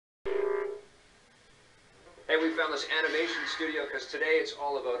Hey, we found this animation studio because today it's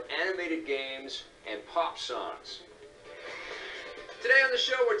all about animated games and pop songs. Today on the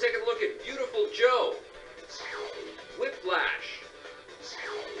show, we're taking a look at Viewtiful Joe, Whiplash,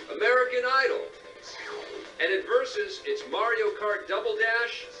 American Idol, and in versus, it's Mario Kart Double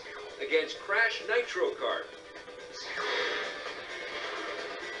Dash against Crash Nitro Kart.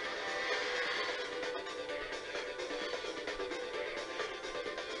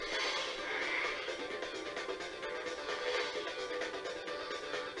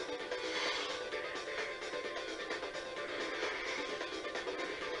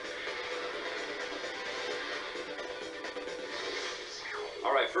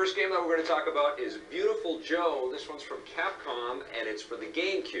 Alright, first game that we're going to talk about is Viewtiful Joe. This one's from Capcom, and it's for the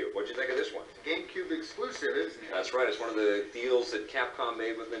GameCube. What'd you think of this one? GameCube exclusive, isn't it? That's right. It's one of the deals that Capcom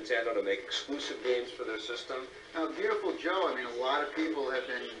made with Nintendo to make exclusive games for their system. Now, Viewtiful Joe, I mean, a lot of people have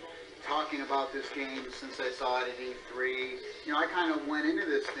been talking about this game since I saw it at E3. You know, I kind of went into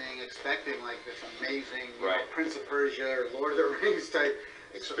this thing expecting, like, this amazing you know, Prince of Persia or Lord of the Rings type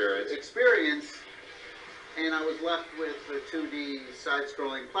experience. And I was left with a 2D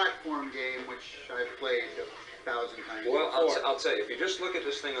side-scrolling platform game, which I've played 1,000 times Well, before. I'll tell you, if you just look at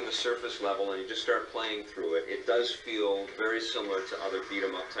this thing on the surface level and you just start playing through it, it does feel very similar to other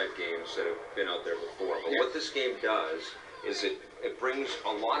beat-em-up type games that have been out there before. But what this game does is it brings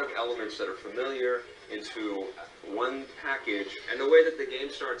a lot of elements that are familiar into one package. And the way that the game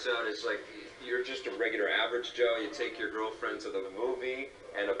starts out is like, you're just a regular average Joe. You take your girlfriend to the movie,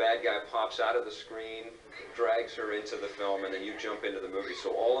 and a bad guy pops out of the screen, drags her into the film, and then you jump into the movie.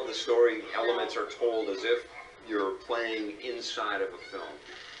 So all of the story elements are told as if you're playing inside of a film.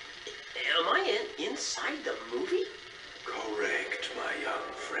 Am I inside the movie? Correct, my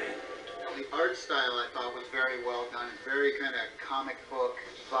young friend. The art style, I thought, was very well done. Very kind of comic book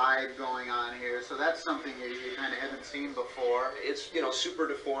vibe going on here. So that's something you kind of haven't seen before. It's, you know, super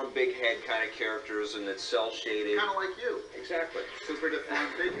deformed, big head kind of characters, and it's cel-shaded. Kind of like you. Exactly. Super deformed,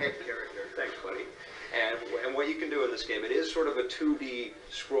 big head character. Thanks, buddy. And what you can do in this game, it is sort of a 2D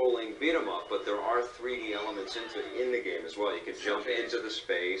scrolling beat 'em up, but there are 3D elements in the game as well. You can jump into the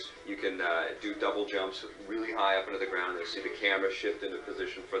space, you can do double jumps really high up into the ground, and you see the camera shift into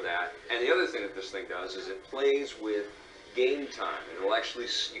position for that. And the other thing that this thing does is it plays with game time. It'll actually,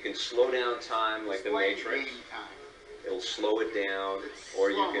 you can slow down time like the Matrix. Game time. It'll slow it down,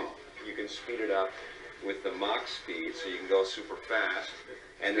 or you can speed it up with the Mach speed, so you can go super fast.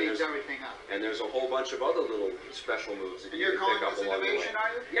 And then there's a whole bunch of other little special moves that you can pick up along the way.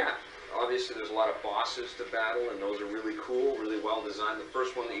 Are you? Yeah. Obviously, there's a lot of bosses to battle, and those are really cool, really well designed. The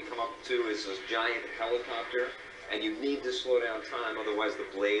first one that you come up to is this giant helicopter, and you need to slow down time, otherwise the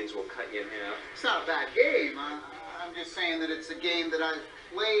blades will cut you in half. It's not a bad game. I'm just saying that it's a game that I've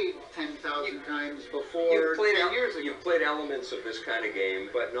played 10,000 times before 10 years ago. You've played elements of this kind of game,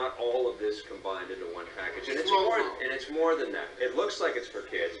 but not all of this combined into one package. And it's more than that. It looks like it's for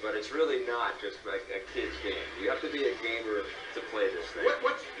kids, but it's really not just like a kid's game. You have to be a gamer to play this thing.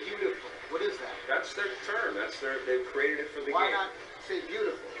 What's beautiful? What is that? That's their term. They've created it for the game. Why not say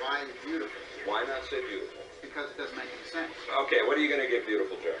beautiful? Why beautiful? Why not say beautiful? Because it doesn't make any sense. Okay, what are you going to give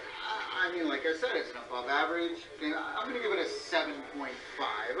Viewtiful Joe? I mean, like I said, it's an above average. I'm going to give it a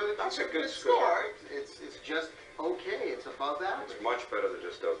 7.5. That's a good score. It's just okay. It's above average. It's much better than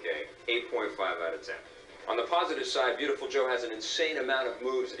just okay. 8.5 out of 10. On the positive side, Viewtiful Joe has an insane amount of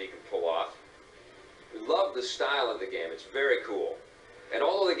moves that he can pull off. We love the style of the game. It's very cool. And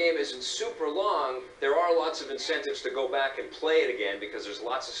although the game isn't super long, there are lots of incentives to go back and play it again because there's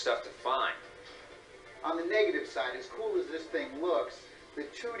lots of stuff to find. On the negative side, as cool as this thing looks, the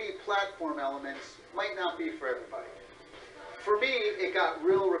 2D platform elements might not be for everybody. For me, it got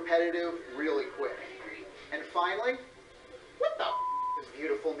real repetitive really quick. And finally, what the does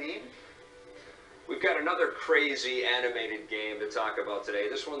beautiful mean? We've got another crazy animated game to talk about today.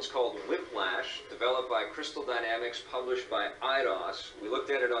 This one's called Whiplash, developed by Crystal Dynamics, published by Eidos. We looked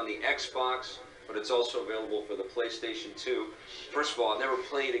at it on the Xbox, but it's also available for the PlayStation 2. First of all, I've never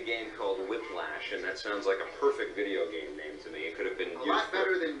played a game called Whiplash, and that sounds like a perfect video game name to me. It could have been a lot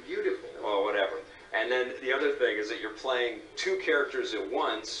better than beautiful. Oh, whatever. And then the other thing is that you're playing two characters at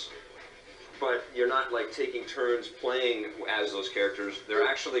once, but you're not like taking turns playing as those characters. They're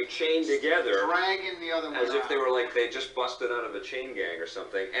actually chained together, dragging the other one as if they were like they just busted out of a chain gang or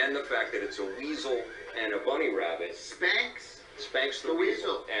something. And the fact that it's a weasel and a bunny rabbit. Spanx the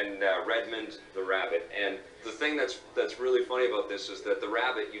weasel and Redmond the rabbit. And the thing that's really funny about this is that the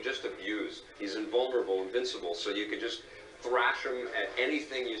rabbit you just abuse. He's invulnerable, invincible, so you can just thrash him at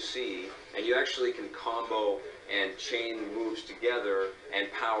anything you see, and you actually can combo and chain moves together and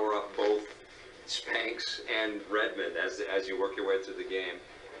power up both Spanx and Redmond as you work your way through the game.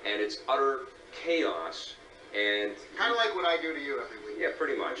 And it's utter chaos, and kind of like what I do to you every week. yeah,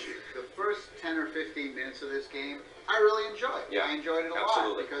 pretty much. The first 10 or 15 minutes of this game, I really enjoyed. Yeah, I enjoyed it a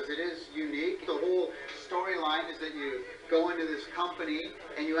absolutely. lot because it is unique. The whole storyline is that you go into this company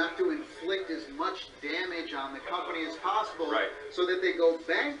and you have to inflict as much damage on the company as possible, right, so that they go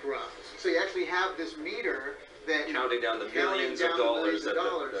bankrupt. So you actually have this meter that counting down the millions of dollars that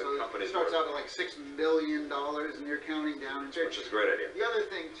the so company it starts out at like $6 million, and you're counting down. Which is a great idea. The other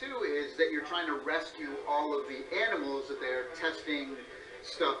thing too is that you're trying to rescue all of the animals that they're testing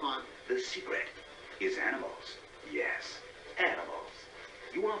stuff on. The secret is animals. Yes, animals.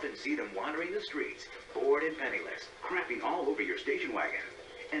 You often see them wandering the streets, bored and penniless, crapping all over your station wagon.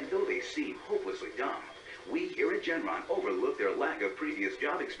 And though they seem hopelessly dumb, we here at Genron overlook their lack of previous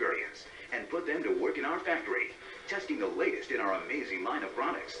job experience and put them to work in our factory, testing the latest in our amazing line of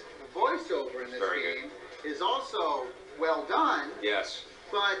products. The voiceover in this game is also well done. Yes.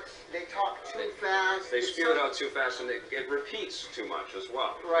 But they talk too fast. They spew it out too fast, and it repeats too much as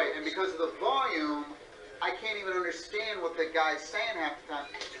well. Right, and because of the volume, I can't even understand what the guy's saying half the time.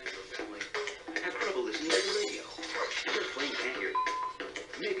 Have trouble listening to the radio. Your plane can't hear.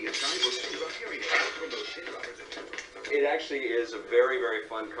 Maybe a child will see about hearing it. It actually is a very, very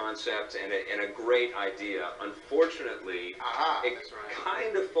fun concept and a great idea. Unfortunately, it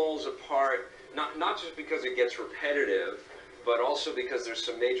kind of falls apart, not just because it gets repetitive, but also because there's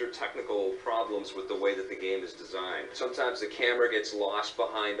some major technical problems with the way that the game is designed. Sometimes the camera gets lost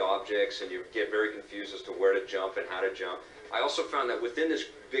behind objects and you get very confused as to where to jump and how to jump. I also found that within this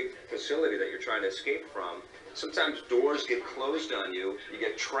big facility that you're trying to escape from, sometimes doors get closed on you, you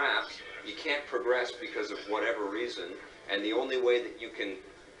get trapped, you can't progress because of whatever reason, and the only way that you can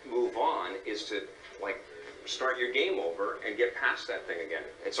move on is to, like, start your game over and get past that thing again.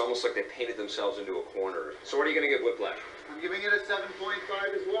 It's almost like they painted themselves into a corner. So what are you going to give Whiplash? I'm giving it a 7.5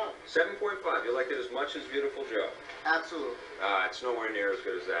 as well. 7.5. You liked it as much as Viewtiful Joe? Absolutely. It's nowhere near as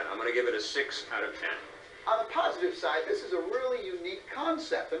good as that. I'm going to give it a 6 out of 10. On the positive side, this is a really unique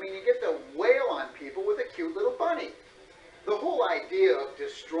concept. I mean, you get to wail on people with a cute little bunny. The whole idea of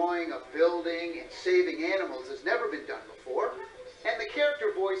destroying a building and saving animals has never been done before. And the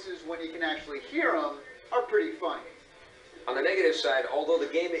character voices, when you can actually hear them, are pretty funny. On the negative side, although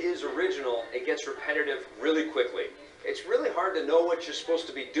the game is original, it gets repetitive really quickly. It's really hard to know what you're supposed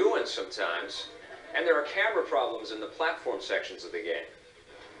to be doing sometimes, and there are camera problems in the platform sections of the game.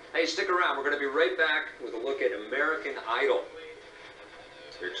 Hey, stick around. We're going to be right back with a look at American Idol.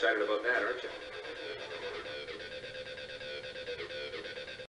 You're excited about that, aren't you?